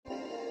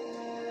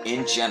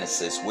In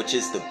Genesis, which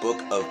is the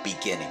book of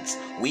beginnings,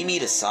 we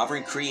meet a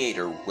sovereign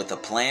creator with a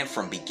plan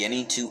from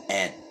beginning to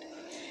end.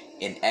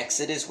 In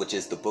Exodus, which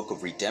is the book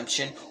of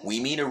redemption, we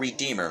meet a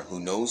redeemer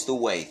who knows the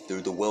way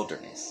through the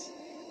wilderness.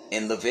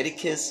 In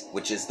Leviticus,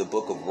 which is the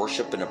book of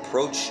worship and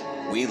approach,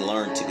 we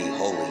learn to be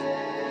holy.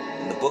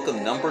 In the book of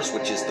Numbers,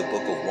 which is the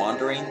book of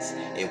wanderings,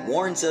 it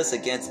warns us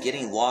against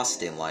getting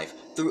lost in life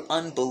through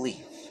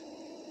unbelief.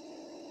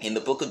 In the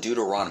book of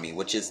Deuteronomy,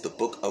 which is the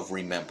book of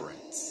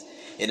remembrance,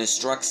 it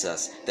instructs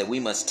us that we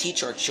must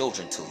teach our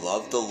children to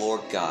love the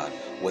Lord God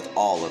with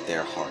all of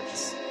their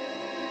hearts.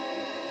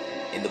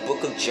 In the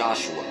book of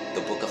Joshua,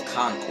 the book of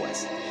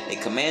conquest,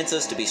 it commands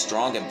us to be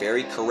strong and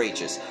very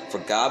courageous, for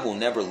God will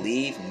never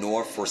leave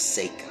nor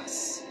forsake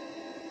us.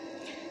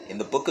 In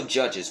the book of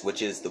Judges,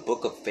 which is the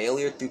book of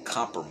failure through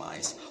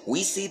compromise,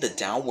 we see the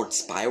downward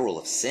spiral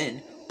of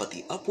sin, but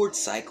the upward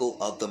cycle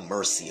of the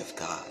mercy of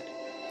God.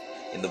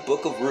 In the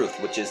book of Ruth,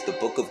 which is the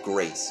book of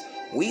grace,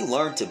 we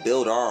learn to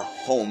build our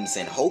homes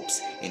and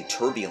hopes in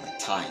turbulent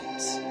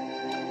times.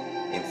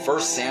 In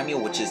 1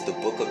 Samuel, which is the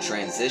book of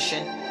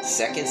transition,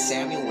 2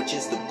 Samuel, which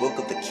is the book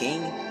of the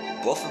king,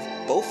 both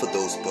of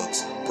those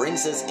books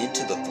brings us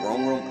into the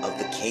throne room of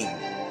the king.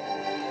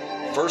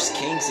 1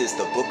 Kings is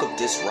the book of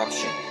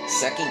disruption,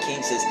 2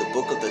 Kings is the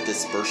book of the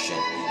dispersion,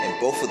 and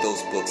both of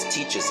those books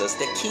teaches us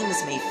that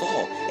kings may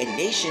fall and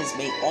nations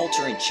may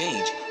alter and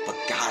change, but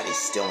God is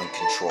still in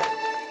control.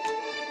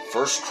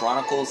 1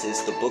 Chronicles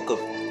is the book of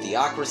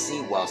theocracy,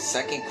 while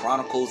 2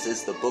 Chronicles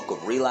is the book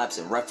of relapse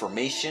and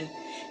reformation.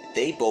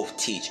 They both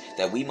teach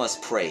that we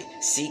must pray,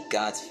 seek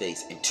God's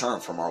face, and turn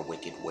from our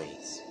wicked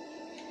ways.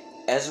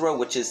 Ezra,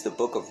 which is the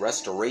book of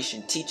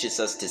restoration, teaches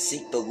us to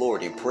seek the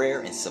Lord in prayer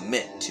and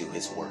submit to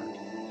His word.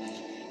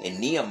 In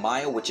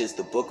Nehemiah, which is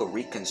the book of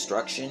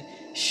reconstruction,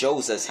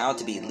 shows us how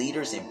to be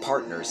leaders and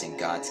partners in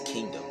God's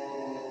kingdom.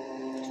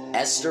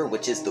 Esther,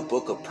 which is the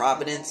book of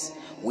providence,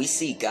 we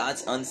see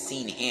God's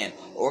unseen hand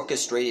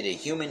orchestrated in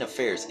human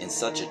affairs in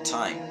such a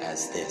time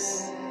as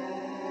this.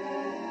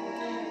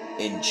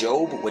 In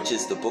Job, which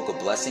is the book of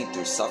blessing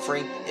through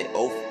suffering, it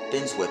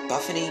opens with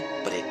buffeting,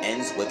 but it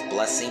ends with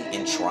blessing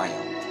and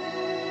triumph.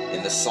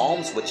 In the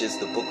Psalms, which is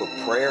the book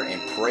of prayer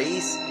and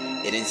praise,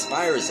 it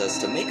inspires us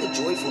to make a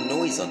joyful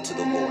noise unto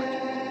the Lord.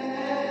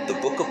 The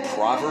book of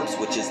Proverbs,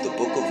 which is the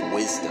book of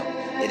wisdom,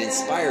 it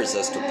inspires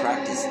us to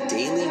practice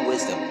daily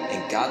wisdom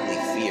and godly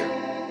fear.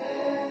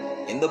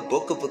 In the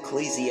book of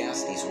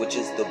Ecclesiastes, which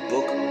is the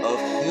book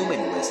of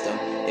human wisdom,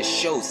 it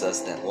shows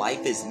us that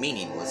life is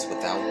meaningless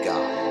without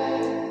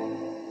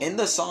God. In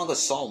the Song of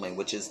Solomon,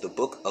 which is the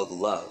book of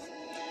love,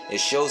 it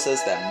shows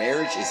us that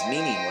marriage is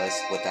meaningless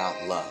without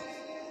love.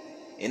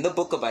 In the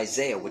book of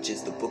Isaiah, which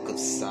is the book of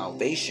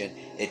salvation,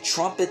 it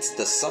trumpets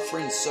the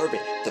suffering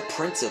servant, the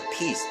Prince of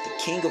Peace,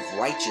 the King of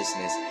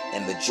righteousness,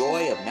 and the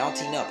joy of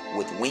mounting up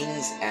with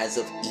wings as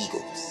of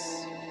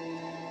eagles.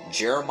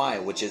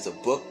 Jeremiah, which is a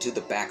book to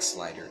the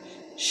backslider,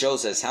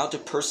 shows us how to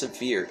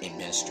persevere in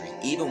ministry,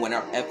 even when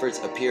our efforts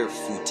appear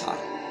futile.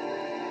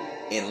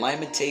 In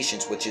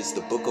Lamentations, which is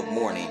the book of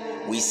mourning,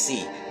 we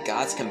see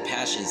God's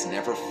compassions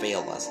never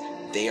fail us.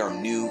 They are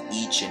new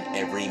each and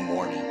every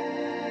morning.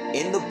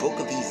 In the book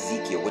of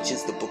Ezekiel, which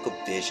is the book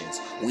of visions,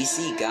 we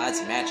see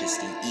God's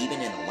majesty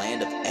even in a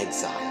land of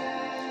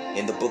exile.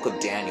 In the book of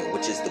Daniel,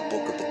 which is the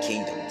book of the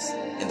kingdoms,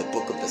 and the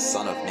book of the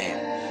Son of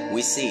Man,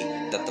 we see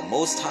that the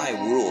Most High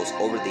rules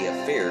over the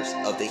affairs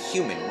of the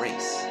human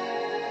race.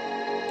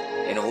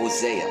 In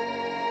Hosea,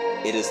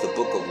 it is the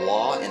book of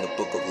law and the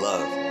book of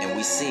love, and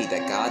we see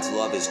that God's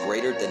love is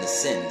greater than the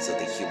sins of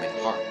the human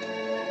heart.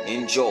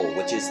 In Joel,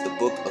 which is the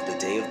book of the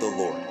day of the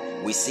Lord,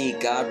 we see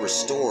God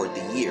restore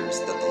the years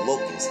that the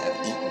locusts have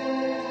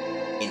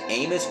eaten. In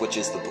Amos, which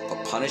is the book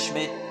of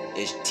punishment,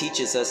 it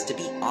teaches us to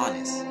be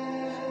honest,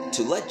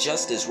 to let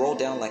justice roll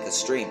down like a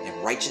stream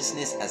and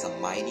righteousness as a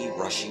mighty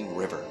rushing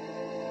river.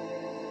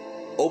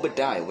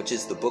 Obadiah, which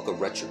is the book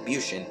of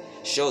retribution,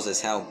 shows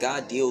us how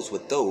God deals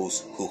with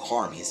those who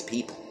harm His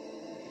people.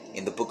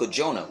 In the book of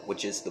Jonah,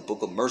 which is the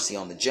book of mercy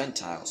on the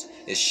Gentiles,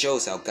 it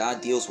shows how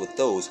God deals with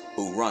those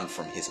who run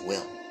from His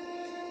will.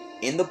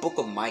 In the book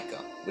of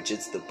Micah, which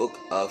is the book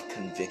of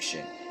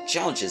conviction,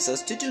 challenges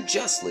us to do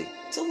justly,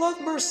 to love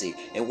mercy,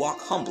 and walk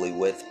humbly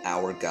with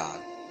our God.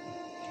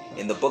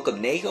 In the book of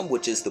Nahum,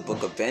 which is the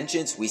book of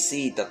vengeance, we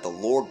see that the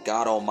Lord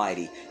God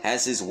Almighty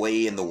has His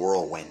way in the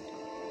whirlwind.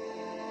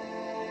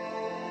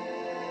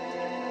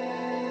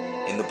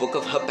 In the book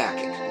of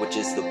Habakkuk, which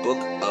is the book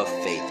of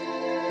faith,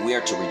 we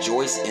are to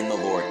rejoice in the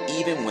Lord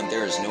even when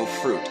there is no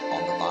fruit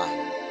on the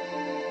vine.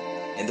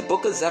 In the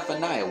book of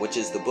Zephaniah, which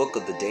is the book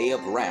of the day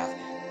of wrath,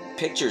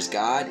 pictures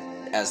God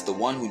as the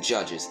one who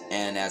judges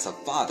and as a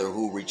father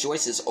who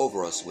rejoices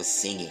over us with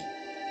singing.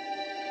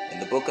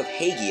 In the book of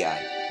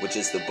Haggai, which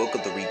is the book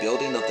of the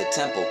rebuilding of the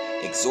temple,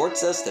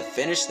 exhorts us to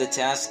finish the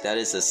task that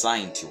is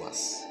assigned to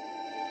us.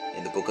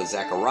 In the book of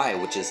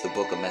Zechariah, which is the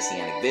book of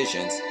messianic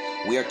visions,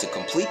 we are to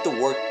complete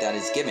the work that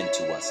is given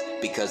to us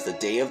because the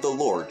day of the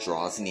Lord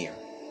draws near.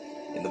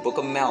 In the book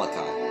of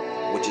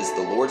Malachi, which is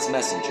the Lord's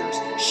messengers,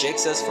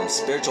 shakes us from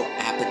spiritual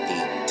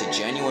apathy to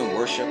genuine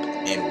worship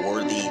and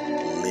worthy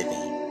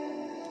living.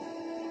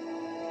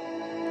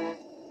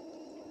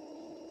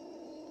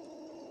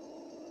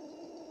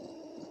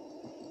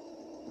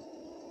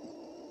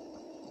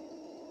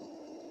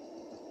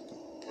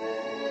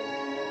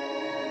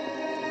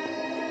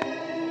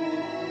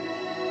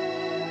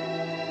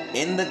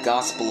 In the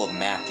Gospel of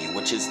Matthew,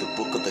 which is the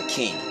book of the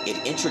King,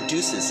 it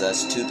introduces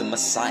us to the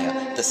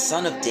Messiah, the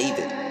son of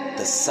David,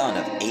 the son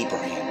of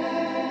Abraham.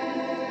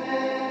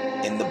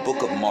 In the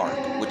book of Mark,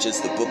 which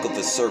is the book of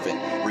the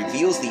servant,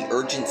 reveals the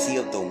urgency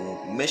of the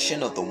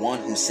mission of the one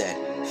who said,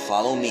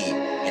 "Follow me,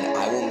 and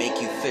I will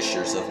make you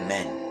fishers of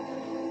men."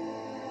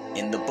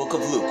 In the book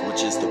of Luke,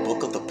 which is the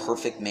book of the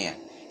perfect man,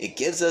 it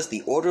gives us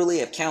the orderly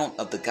account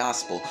of the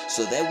gospel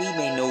so that we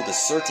may know the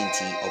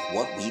certainty of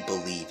what we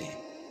believe in.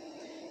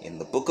 In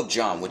the book of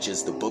John, which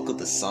is the book of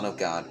the Son of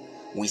God,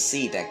 we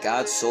see that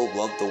God so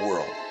loved the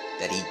world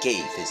that he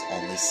gave his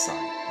only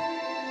Son.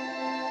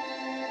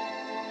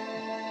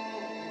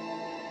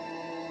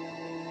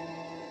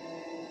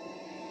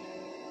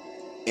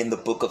 In the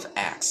book of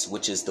Acts,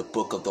 which is the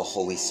book of the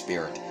Holy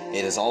Spirit,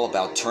 it is all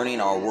about turning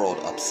our world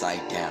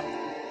upside down.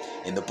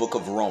 In the book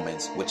of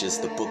Romans, which is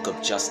the book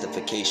of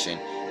justification,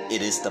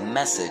 it is the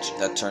message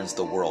that turns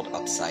the world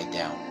upside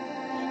down.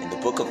 In the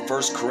book of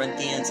 1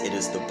 Corinthians, it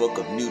is the book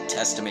of New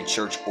Testament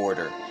church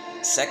order.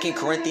 2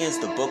 Corinthians,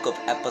 the book of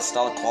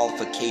apostolic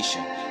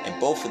qualification, and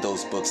both of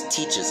those books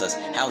teaches us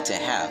how to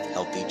have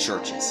healthy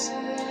churches.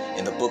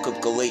 In the book of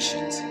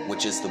Galatians,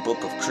 which is the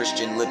book of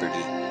Christian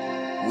liberty,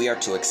 we are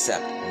to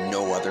accept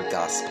no other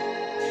gospel.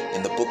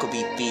 In the book of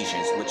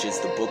Ephesians, which is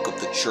the book of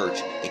the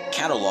church, it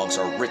catalogs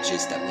our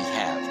riches that we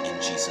have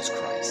in Jesus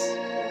Christ.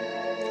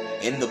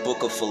 In the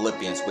book of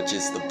Philippians, which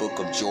is the book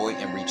of joy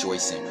and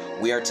rejoicing,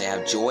 we are to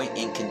have joy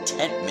and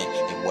contentment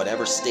in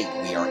whatever state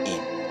we are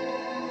in.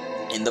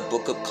 In the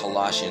book of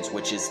Colossians,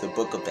 which is the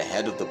book of the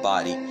head of the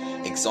body,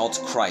 exalts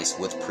Christ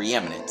with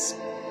preeminence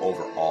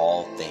over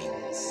all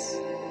things.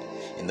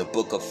 In the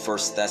book of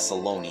 1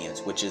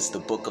 Thessalonians, which is the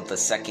book of the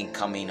second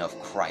coming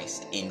of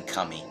Christ in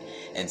coming,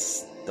 and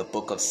the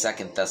book of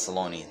 2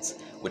 Thessalonians,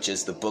 which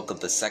is the book of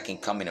the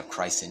second coming of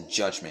Christ in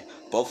judgment.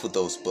 Both of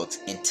those books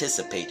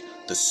anticipate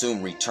the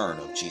soon return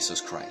of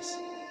Jesus Christ.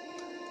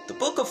 The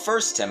book of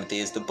 1 Timothy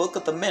is the book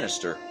of the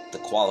minister, the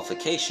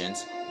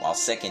qualifications, while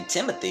 2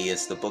 Timothy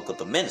is the book of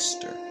the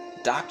minister,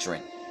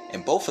 doctrine,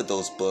 and both of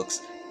those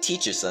books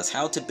teaches us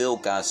how to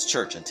build God's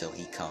church until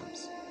he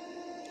comes.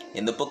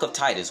 In the book of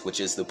Titus, which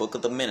is the book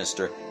of the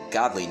minister,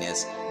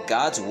 godliness,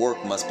 God's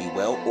work must be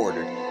well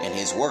ordered, and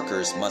his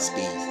workers must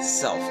be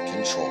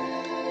self-controlled.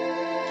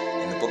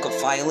 In the book of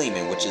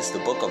Philemon, which is the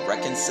book of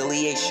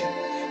reconciliation,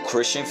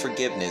 Christian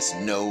forgiveness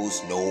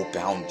knows no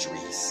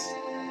boundaries.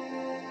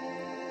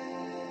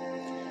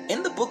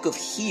 In the book of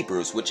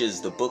Hebrews, which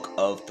is the book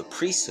of the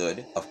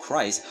priesthood of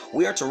Christ,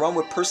 we are to run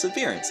with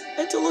perseverance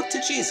and to look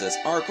to Jesus,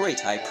 our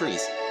great high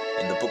priest.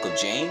 In the book of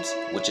James,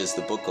 which is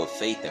the book of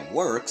faith and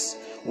works,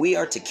 we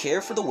are to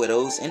care for the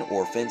widows and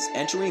orphans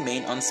and to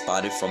remain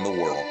unspotted from the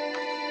world.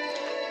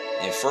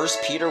 In 1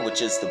 Peter,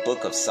 which is the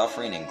book of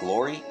suffering and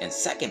glory, and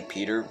 2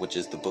 Peter, which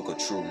is the book of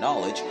true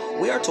knowledge,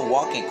 we are to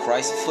walk in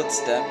Christ's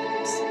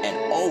footsteps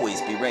and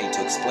always be ready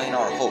to explain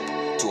our hope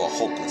to a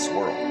hopeless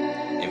world.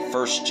 In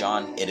 1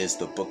 John, it is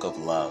the book of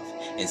love.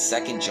 In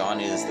 2 John,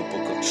 it is the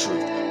book of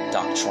truth,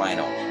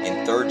 doctrinal.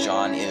 In 3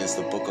 John, it is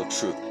the book of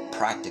truth,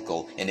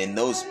 practical. And in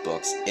those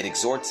books, it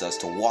exhorts us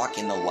to walk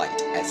in the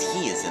light as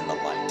he is in the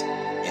light.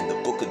 In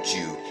the book of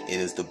Jude, it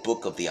is the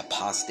book of the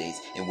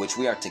apostates, in which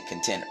we are to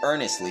contend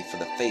earnestly for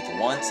the faith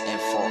once and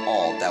for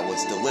all that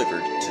was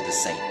delivered to the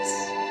saints.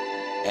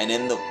 And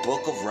in the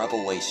book of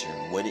Revelation,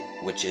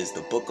 which is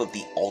the book of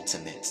the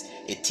ultimates,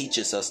 it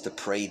teaches us to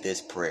pray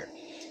this prayer: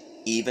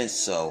 "Even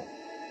so,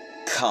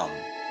 come,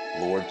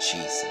 Lord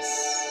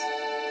Jesus."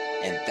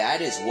 And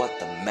that is what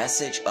the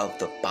message of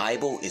the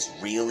Bible is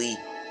really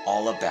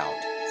all about,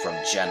 from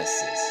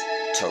Genesis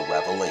to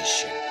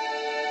Revelation.